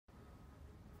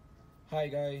Hi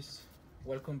guys,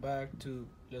 welcome back to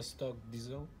Let's Talk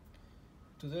Diesel.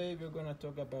 Today we're gonna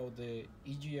talk about the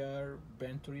EGR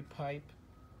Venturi pipe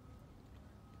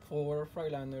for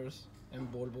Freightliner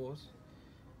and Volvos.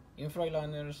 In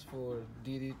Freightliner for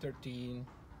DD13,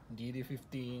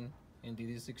 DD15 and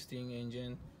DD16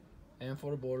 engine, and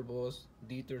for Volvos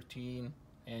D13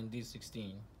 and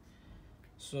D16.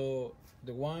 So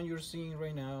the one you're seeing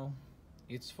right now,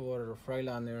 it's for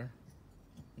Freightliner.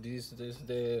 This is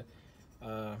the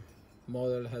uh,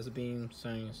 model has been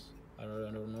since I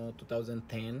don't know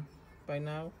 2010 by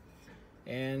now,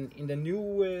 and in the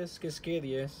newest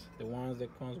Cascadias, the ones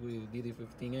that comes with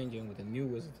DD15 engine, with the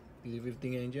newest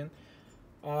DD15 engine,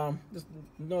 there's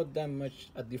not that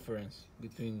much a difference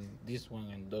between this one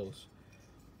and those.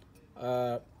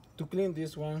 To clean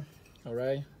this one, all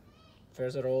right,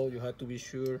 first of all you have to be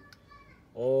sure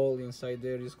all inside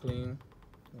there is clean.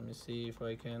 Let me see if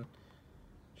I can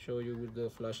show you with the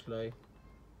flashlight.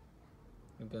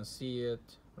 You can see it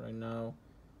right now.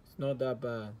 It's not that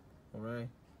bad, all right?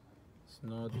 It's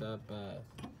not that bad.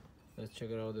 Let's check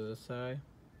it out the other side.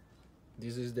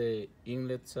 This is the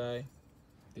inlet side,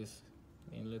 this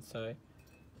inlet side,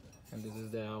 and this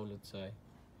is the outlet side,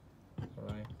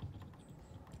 all right?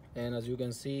 And as you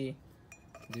can see,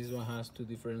 this one has two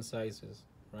different sizes,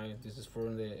 right? This is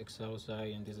for the exhaust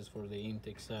side and this is for the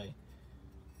intake side,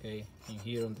 okay? And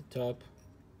here on the top,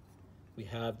 we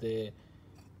have the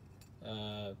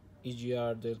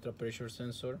EGR delta pressure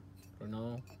sensor.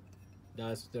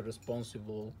 That's the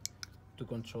responsible to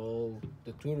control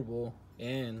the turbo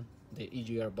and the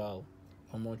EGR valve,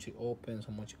 how much it opens,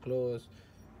 how much it closes,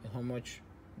 and how much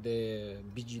the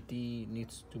BGT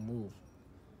needs to move.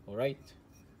 All right,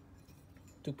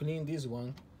 to clean this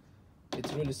one,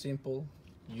 it's really simple.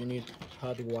 You need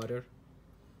hot water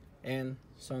and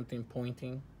something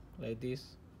pointing like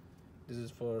this. This is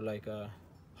for like a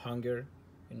hanger,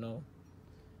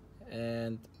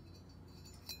 and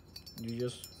you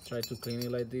just try to clean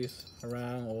it like this,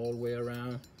 around, all the way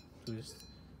around, twist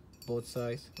both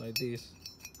sides like this.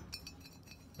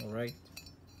 All right,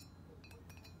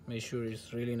 make sure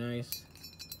it's really nice,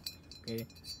 okay?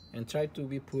 And try to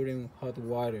be putting hot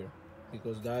water,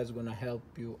 because that's gonna help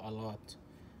you a lot.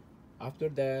 After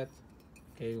that,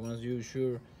 okay, once you're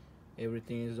sure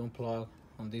everything is unplugged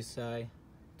on this side,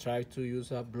 try to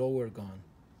use a blower gun.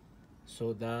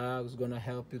 So that's gonna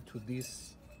help you to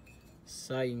this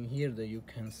side in here that you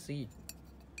can see.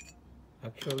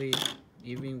 Actually,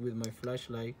 even with my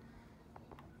flashlight,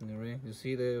 you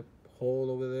see the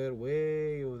hole over there,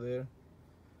 way over there.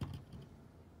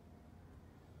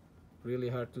 Really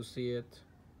hard to see it.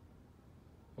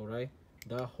 All right,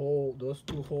 that hole, those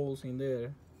two holes in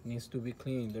there needs to be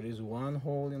cleaned. There is one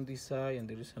hole in this side and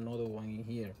there is another one in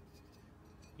here.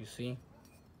 You see?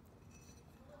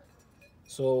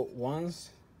 So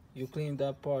once you clean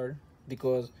that part,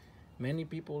 because many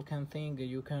people can think that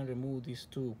you can remove these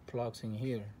two plugs in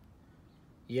here.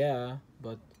 Yeah,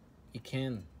 but it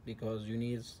can, because you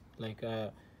need like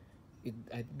I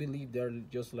believe they're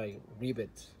just like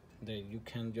rivets that you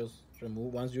can just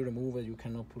remove. Once you remove it, you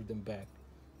cannot put them back,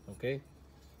 okay?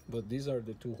 But these are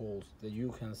the two holes that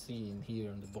you can see in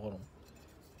here on the bottom.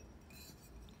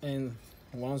 And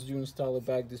once you install it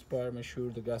back, this part, make sure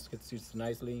the gasket sits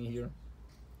nicely in here,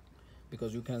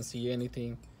 because you can't see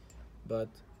anything. But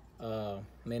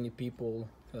many people,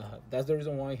 that's the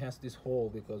reason why it has this hole,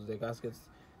 because the gasket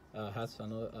has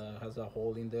a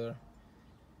hole in there,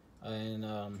 and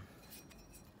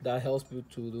that helps you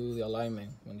to do the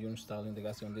alignment when you're installing the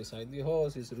gasket on this side. The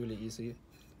hose is really easy,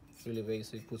 really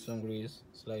basic. Put some grease,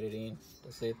 slide it in,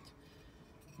 that's it.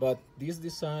 But this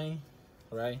design,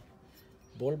 right,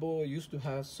 Volvo used to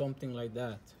have something like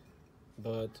that,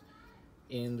 but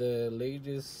in the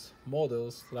latest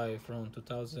models, like from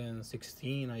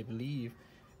 2016, I believe,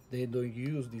 they don't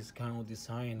use this kind of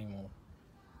design anymore,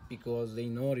 because they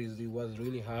noticed it was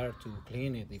really hard to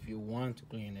clean it if you want to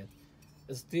clean it.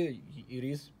 Still, it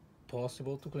is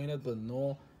possible to clean it, but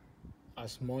not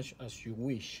as much as you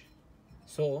wish.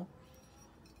 So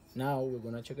now we're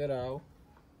gonna check it out,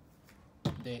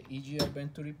 the EGR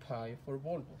Venturi pipe for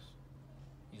Volvos.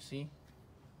 You see,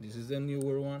 this is the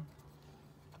newer one.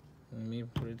 Let me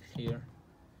put it here,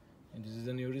 and this is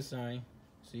the new design.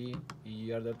 See,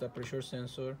 EGR delta pressure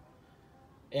sensor.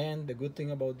 And the good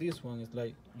thing about this one is,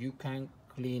 like, you can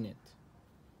clean it.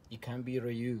 It can be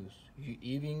reused.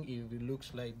 Even if it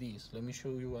looks like this. Let me show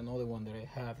you another one that I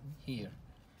have here.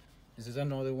 This is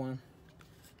another one,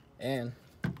 and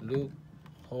look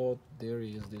how there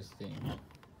is this thing.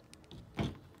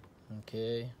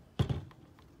 Okay,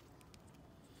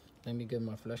 let me get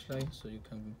my flashlight so you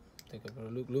can take a better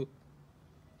look.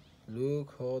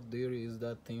 Look how dirty is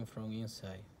that thing from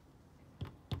inside.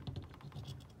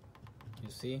 You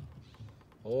see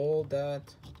all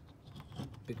that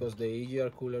because the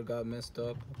EGR cooler got messed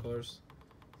up, of course,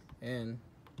 and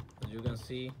as you can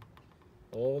see,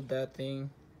 all that thing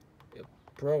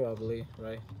probably,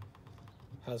 right,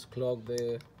 has clogged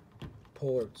the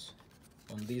ports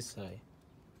on this side.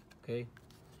 Okay,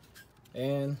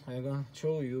 and I'm gonna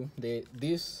show you that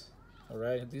this, all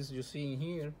right, this you see in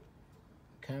here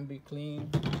can be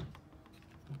cleaned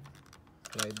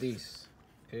like this.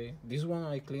 Okay, this one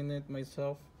I cleaned it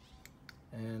myself,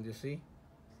 and you see,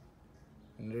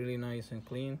 really nice and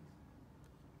clean,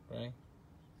 right?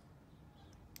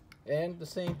 And the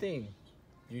same thing,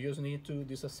 you just need to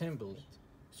disassemble it.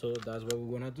 So that's what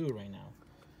we're gonna do right now.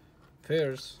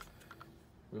 First,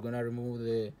 we're gonna remove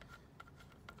the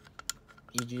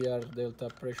EGR delta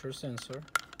pressure sensor,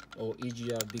 or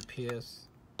EGR DPS.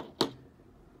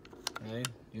 Right,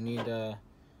 you need a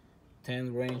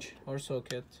 10 range or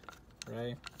socket,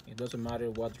 right? It doesn't matter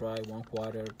what drive,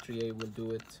 1/4, 3/8 will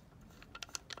do it.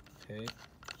 Okay,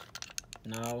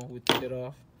 now we take it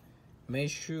off.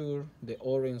 Make sure the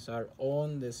O-rings are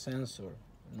on the sensor,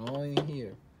 not in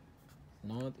here,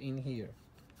 not in here,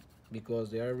 because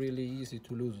they are really easy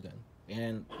to lose them.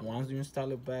 And once you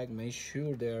install it back, make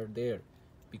sure they are there,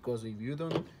 because if you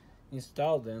don't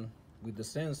install them with the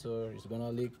sensor, it's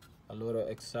gonna leak a lot of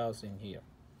exhaust in here.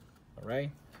 All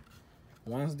right,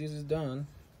 once this is done,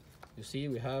 you see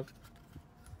we have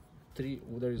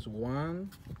there is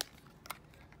 1,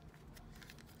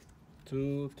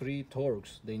 2, 3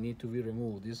 Torx. They need to be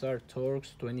removed. These are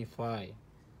Torx 25.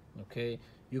 Okay,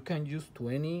 you can use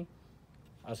 20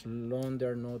 as long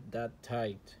they're not that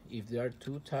tight. If they are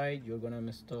too tight, you're gonna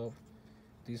mess up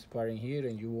this part in here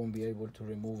and you won't be able to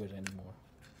remove it anymore.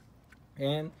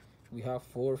 And we have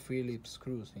 4 Phillips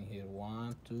screws in here,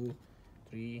 1, 2,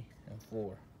 3, and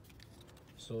 4.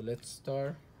 So let's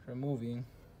start removing.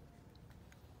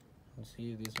 Let's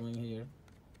see this one here.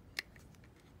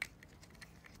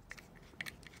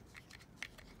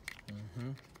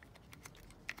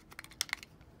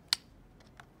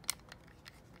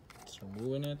 It's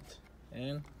removing it,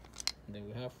 and then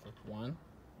we have 1,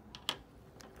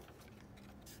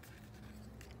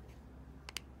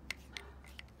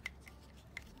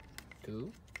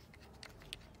 2.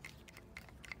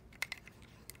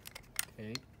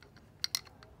 Okay,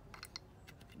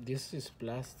 this is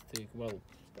plastic. Well,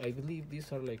 I believe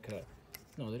these are like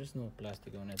no, there is no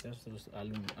plastic on it. There's just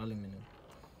aluminum.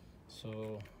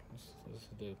 So this is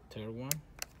the third one.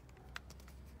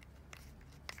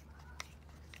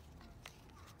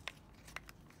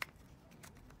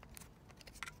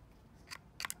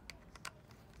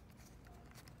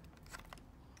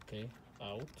 Okay,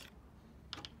 out.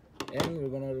 And we're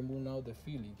gonna remove now the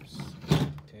Phillips.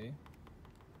 Okay,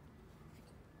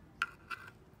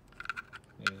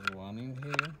 there's 1 in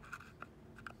here.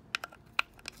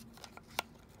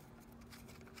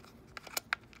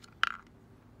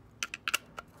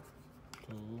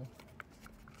 2,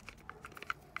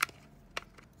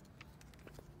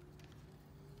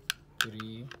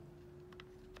 3,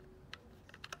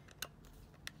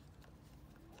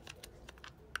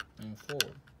 and 4.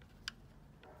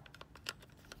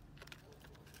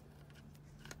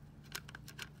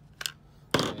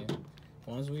 Okay.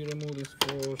 Once we remove these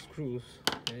 4 screws,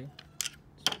 okay,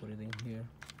 let's put it in here.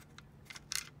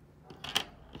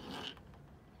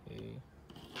 Okay.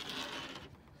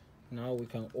 Now we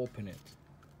can open it.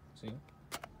 See?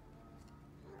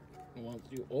 Once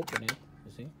you open it,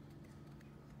 you see?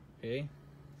 Okay.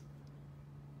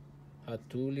 Had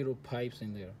 2 little pipes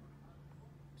in there.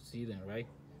 See them, right?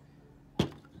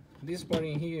 This part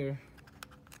in here,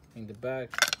 in the back,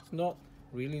 it's not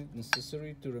really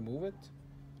necessary to remove it,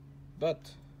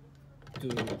 but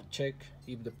to check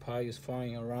if the pipe is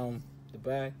fine around the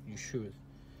back, you should.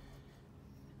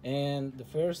 And the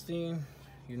first thing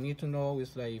you need to know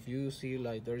is, like, if you see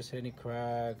like there's any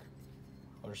crack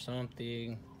or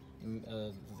something,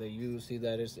 that you see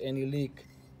that there's any leak,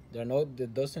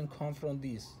 that doesn't come from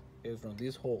these, from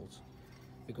these holes,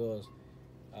 because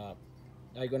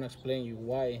I'm gonna explain you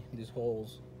why these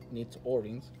holes need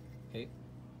O-rings.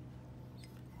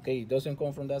 Okay, it doesn't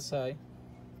come from that side.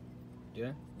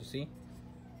 Yeah, you see,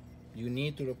 you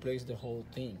need to replace the whole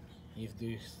thing if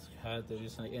there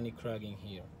is any crack in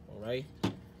here. All right,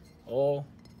 or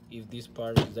if this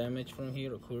part is damaged from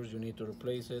here, of course you need to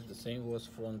replace it. The same was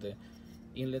from the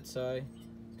inlet side.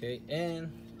 Okay,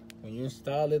 and when you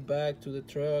install it back to the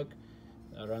truck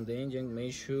around the engine,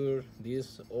 make sure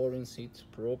this O-ring sits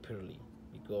properly,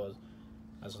 because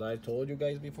as I told you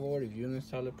guys before, if you don't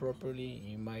install it properly,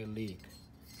 it might leak.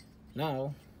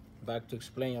 Now back to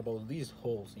explain about these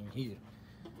holes in here.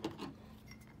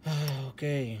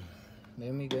 Okay,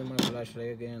 let me get my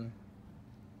flashlight again.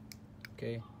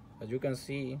 Okay, as you can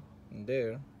see in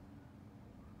there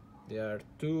are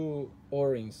 2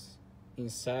 O-rings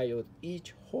inside of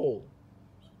each hole.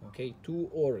 Okay,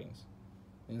 2 O-rings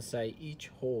inside each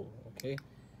hole. Okay,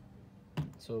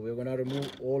 so we're gonna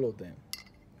remove all of them.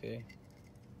 Okay,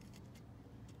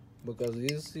 because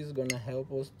this is gonna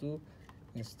help us to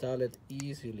install it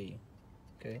easily.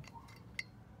 Okay,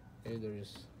 there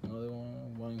is another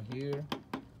one here,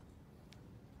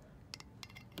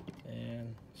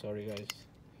 and sorry guys.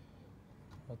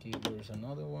 Okay, there's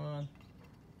another one,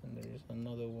 and there is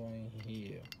another one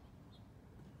here.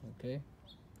 Okay,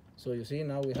 so you see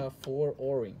now we have 4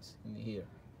 O-rings in here.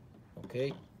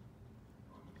 Okay,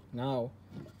 now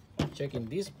checking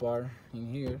this part in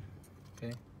here.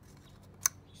 Okay,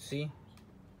 see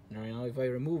now if I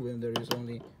remove it, there is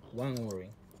only 1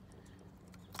 O-ring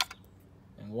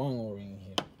and 1 O-ring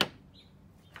here.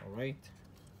 All right,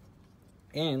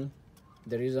 and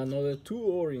there is another 2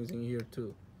 O-rings in here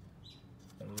too.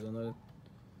 There is another,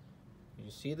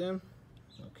 you see them?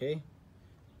 Okay,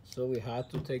 so we had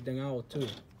to take them out too.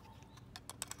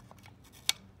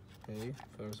 Okay,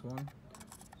 first one,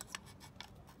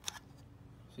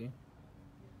 see,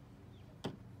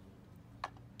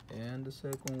 and the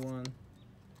second one.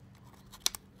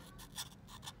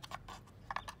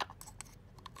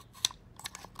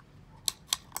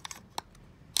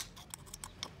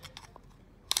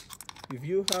 If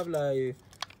you have like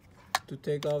to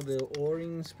take out the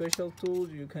O-ring special tool,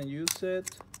 you can use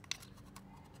it.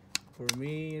 For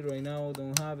me right now I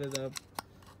don't have it up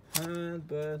hand,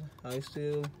 but I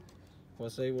still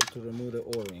was able to remove the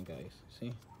O-ring, guys.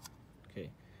 See? Okay,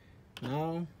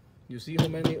 now you see how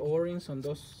many O-rings on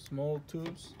those small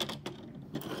tubes?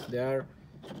 There are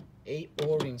 8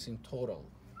 O-rings in total,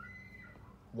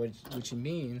 which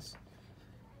means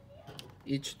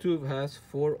each tube has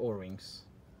 4 O-rings.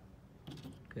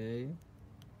 Okay,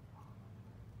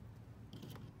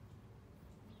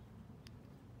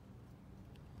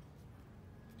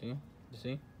 you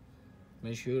see,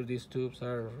 make sure these tubes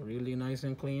are really nice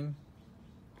and clean.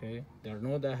 Okay, they're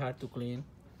not that hard to clean.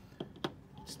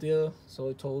 Still, so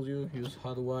I told you, use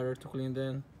hot water to clean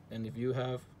them. And if you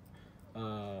have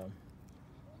a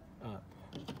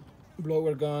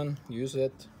blower gun, use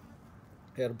it,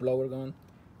 air blower gun.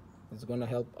 It's gonna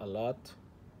help a lot.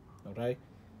 All right,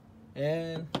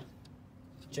 and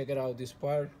check it out, this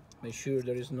part. Make sure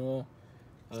there is no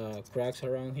cracks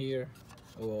around here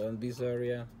or in this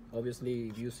area. Obviously,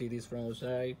 if you see this from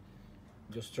outside,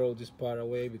 just throw this part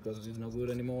away because it's not good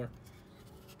anymore.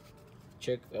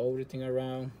 Check everything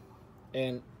around.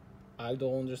 And I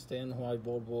don't understand why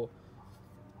Volvo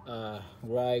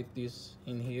write this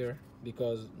in here,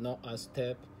 because not a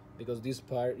step, because this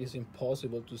part is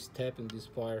impossible to step in this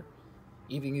part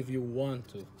even if you want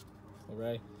to. All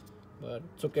right, but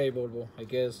it's okay, Volvo. I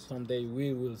guess someday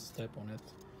we will step on it.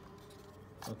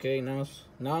 Okay,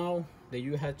 now that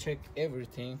you have checked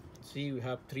everything, see, we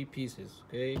have 3 pieces.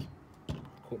 Okay,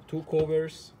 2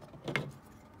 covers,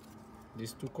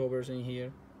 these 2 covers in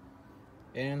here,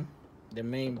 and the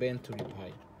main Venturi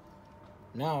pipe.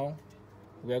 Now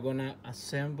we are gonna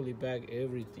assemble back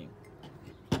everything.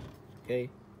 Okay,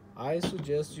 I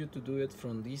suggest you to do it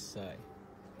from this side.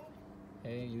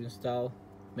 Okay, you install,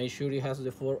 make sure it has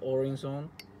the 4 O-rings on,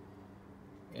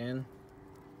 and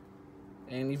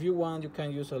if you want, you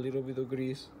can use a little bit of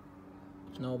grease,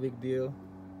 no big deal.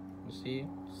 You see,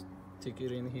 stick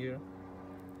it in here,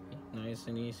 nice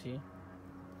and easy.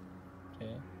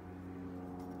 Okay,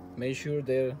 make sure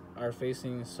they are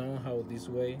facing somehow this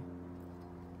way,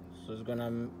 so it's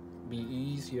gonna be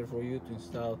easier for you to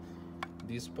install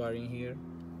this part in here.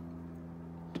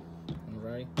 All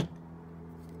right,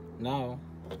 now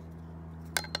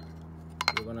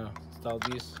we're gonna install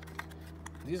this.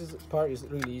 This part is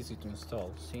really easy to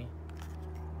install, see,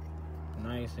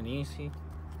 nice and easy.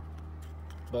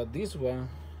 But this one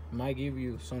might give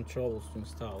you some troubles to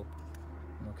install.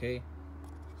 Okay,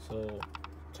 so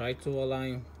try to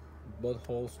align both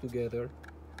holes together,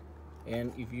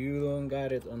 and if you don't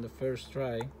got it on the first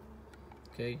try,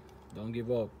 okay, don't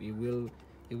give up. It will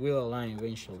align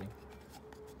eventually.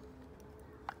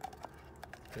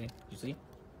 Okay, you see?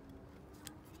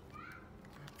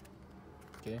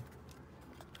 Okay,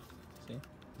 see,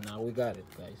 now we got it,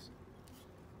 guys.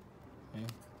 Okay,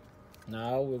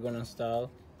 now we're gonna install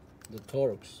the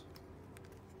Torx.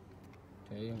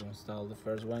 Okay, we're gonna install the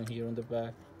first one here on the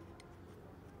back.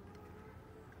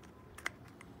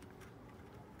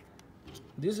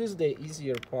 This is the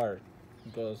easier part,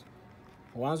 because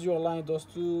once you align those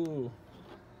two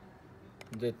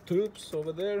the tubes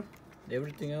over there.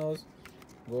 Everything else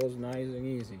goes nice and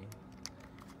easy.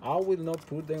 I will not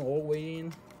put them all the way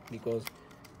in because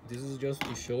this is just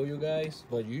to show you guys,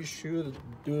 but you should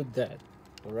do that.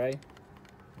 All right,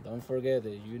 don't forget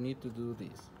it. You need to do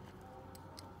this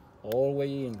all the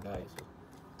way in, guys.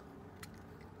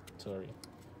 Sorry.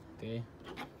 Okay,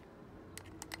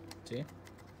 see.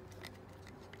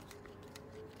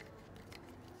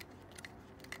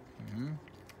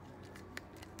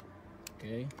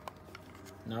 Okay,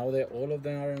 now that all of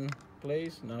them are in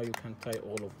place, now you can tie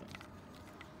all of them.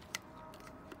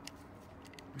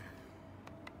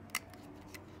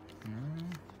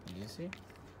 Easy.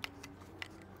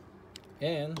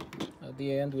 And at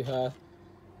the end we have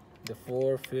the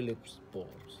 4 Phillips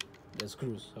bolts, the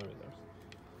screws, sorry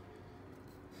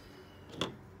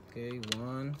guys. Okay,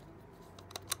 1.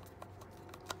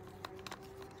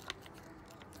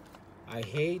 I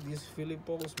hate these Phillips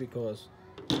bolts because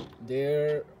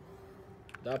they're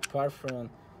that part from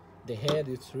the head,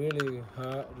 it's really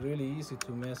hard, really easy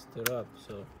to mess it up,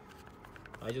 so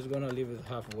I just gonna leave it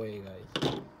halfway, guys.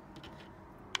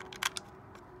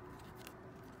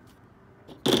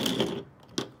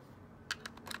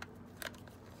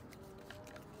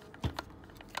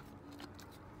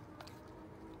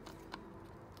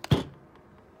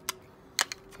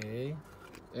 Okay,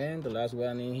 and the last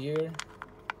one in here.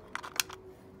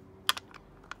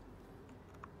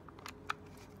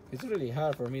 It's really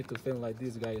hard for me to film like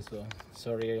this, guys, so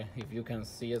sorry if you can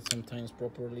see it sometimes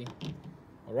properly.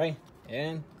 All right,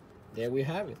 and there we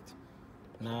have it.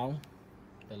 Now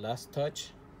the last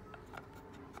touch,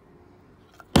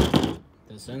 the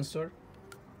sensor.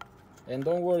 And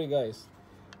don't worry, guys,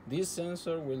 this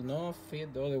sensor will not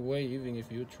fit the other way even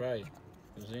if you try.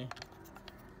 You see,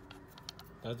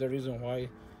 that's the reason why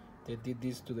they did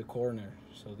this to the corner,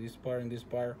 so this part and this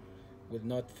part will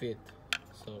not fit.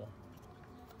 So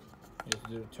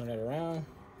just turn it around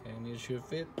and it should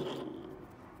fit.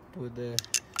 Put the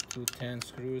 210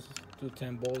 screws,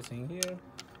 210 bolts in here,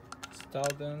 install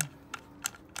them.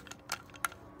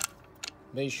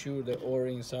 Make sure the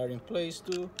O-rings are in place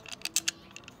too.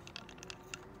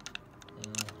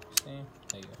 See,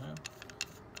 there you have.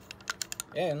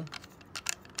 And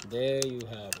there you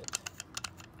have it.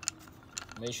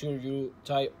 Make sure you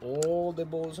tie all the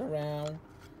bolts around,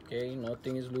 okay,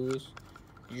 nothing is loose.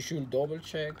 You should double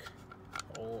check.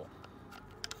 Oh,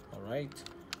 all right.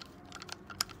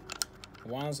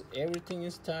 Once everything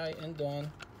is tied and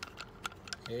done,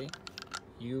 okay,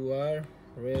 you are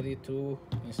ready to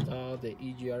install the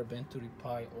EGR Venturi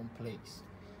pipe on place.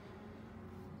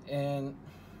 And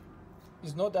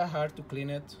it's not that hard to clean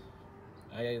it.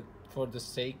 For the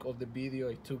sake of the video,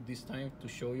 I took this time to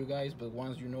show you guys, but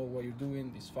once you know what you're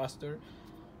doing, it's faster.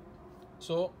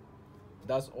 So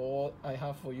that's all I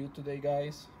have for you today,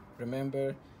 guys.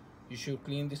 Remember, you should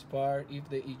clean this part. If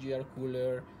the EGR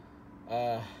cooler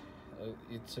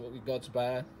it got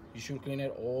bad, you should clean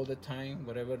it all the time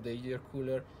wherever the EGR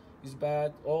cooler is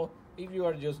bad, or if you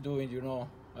are just doing, you know,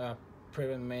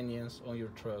 prevent maintenance on your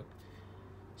truck.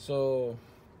 So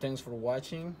thanks for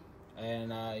watching,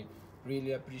 and I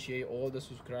really appreciate all the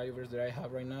subscribers that I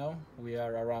have right now. We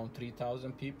are around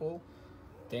 3,000 people.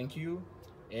 Thank you,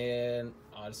 and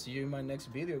I'll see you in my next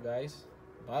video, guys.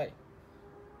 Bye.